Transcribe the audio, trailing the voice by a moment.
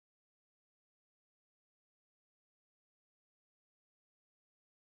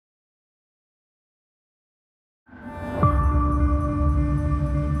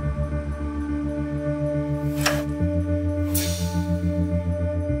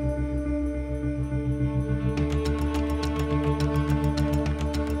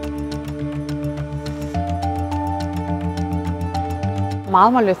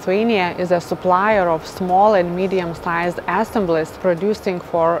Malmar, Lithuania is a supplier of small and medium-sized assemblies producing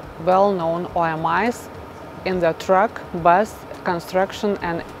for well-known OEMs in the truck, bus, construction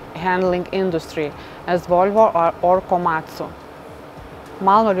and handling industry as Volvo or Komatsu.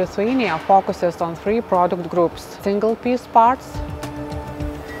 Malmar, Lithuania focuses on three product groups: single-piece parts,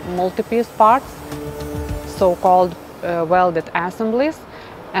 multi-piece parts, so-called welded assemblies,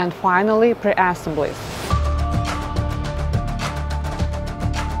 and finally pre-assemblies.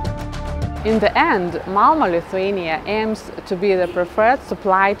 In the end, Malmar, Lithuania aims to be the preferred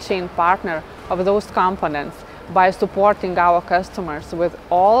supply chain partner of those components by supporting our customers with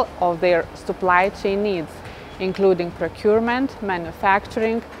all of their supply chain needs, including procurement,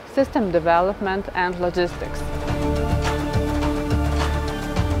 manufacturing, system development, and logistics.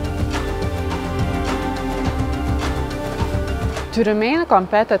 To remain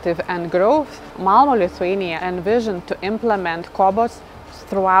competitive and grow, Malmar, Lithuania envisioned to implement cobots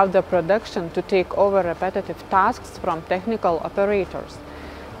throughout the production to take over repetitive tasks from technical operators.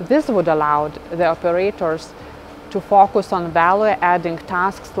 This would allow the operators to focus on value-adding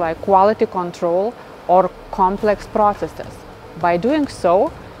tasks like quality control or complex processes. By doing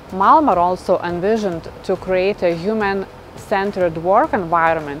so, Malmar also envisioned to create a human-centered work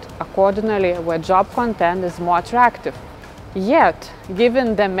environment, accordingly where job content is more attractive. Yet,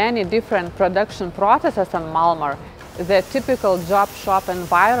 given the many different production processes on Malmar, the typical job shop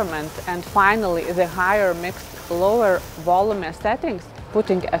environment, and finally the higher mixed lower volume settings,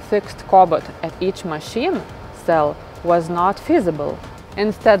 putting a fixed cobot at each machine cell was not feasible.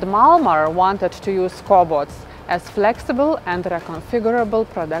 Instead, Malmar wanted to use cobots as flexible and reconfigurable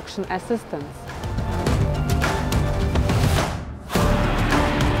production assistants.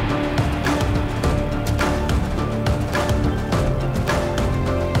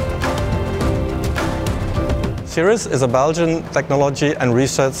 CIRIS is a Belgian technology and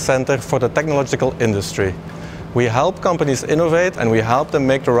research center for the technological industry. We help companies innovate and we help them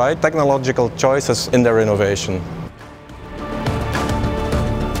make the right technological choices in their innovation.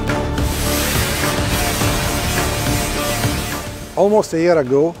 Almost a year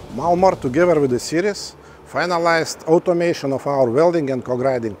ago, Malmar, together with the CIRIS, finalized automation of our welding and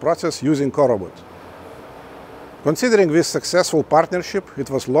co-grinding process using CoBot. Considering this successful partnership, it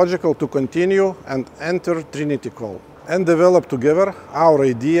was logical to continue and enter TRINITY call and develop together our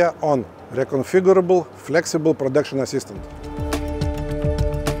idea on reconfigurable, flexible production assistant.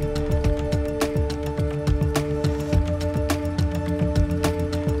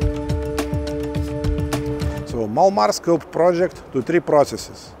 So Malmar scoped project to three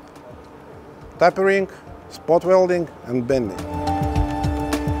processes: tapering, spot welding and bending.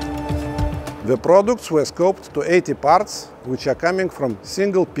 The products were scoped to 80 parts, which are coming from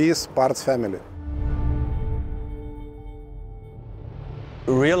single-piece parts family.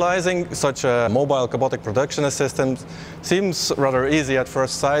 Realizing such a mobile Cobotic production assistant seems rather easy at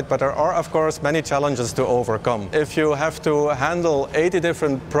first sight, but there are of course many challenges to overcome. If you have to handle 80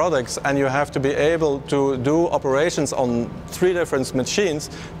 different products and you have to be able to do operations on 3 different machines,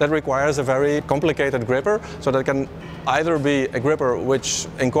 that requires a very complicated gripper, so that can either be a gripper which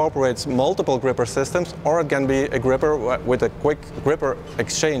incorporates multiple gripper systems, or it can be a gripper with a quick gripper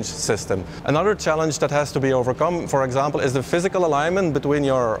exchange system. Another challenge that has to be overcome, for example, is the physical alignment between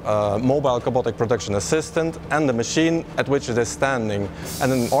your mobile Cobotic production assistant and the machine at which it is standing.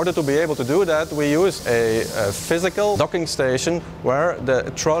 And in order to be able to do that, we use a physical docking station where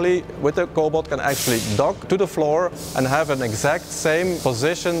the trolley with the cobot can actually dock to the floor and have an exact same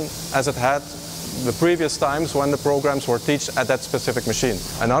position as it had the previous times when the programs were taught at that specific machine.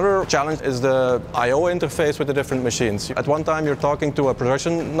 Another challenge is the I/O interface with the different machines. At one time you're talking to a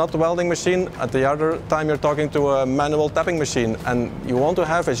production not welding machine, at the other time you're talking to a manual tapping machine, and you want to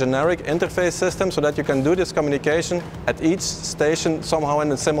have a generic interface system so that you can do this communication at each station somehow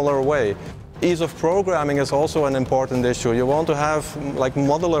in a similar way. Ease of programming is also an important issue. You want to have like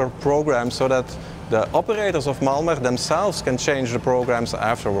modular programs so that the operators of Malmar themselves can change the programs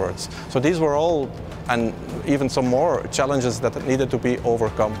afterwards. So these were all, and even some more, challenges that needed to be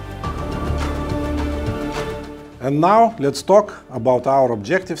overcome. And now let's talk about our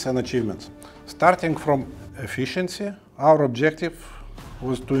objectives and achievements. Starting from efficiency, our objective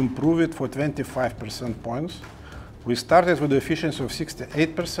was to improve it for 25% points. We started with the efficiency of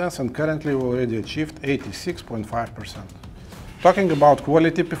 68% and currently we already achieved 86.5%. Talking about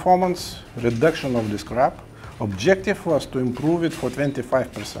quality performance, reduction of the scrap, objective was to improve it for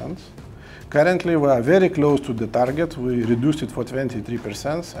 25%. Currently we are very close to the target, we reduced it for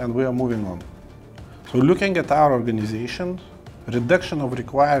 23% and we are moving on. So looking at our organization, Reduction of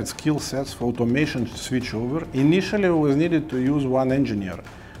required skill sets for automation switchover. Initially, we was needed to use one engineer.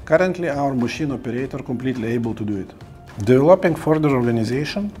 Currently, our machine operator completely able to do it. Developing further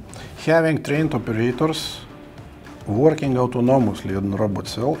organization, having trained operators working autonomously on robot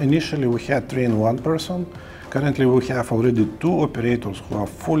cell. Initially, we had trained one person. Currently, we have already 2 operators who are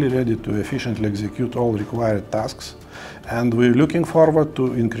fully ready to efficiently execute all required tasks, and we're looking forward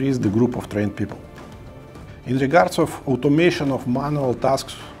to increase the group of trained people. In regards of automation of manual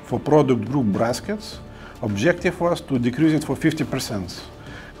tasks for product group baskets, objective was to decrease it for 50%.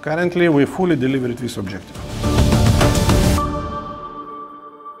 Currently, we fully delivered this objective.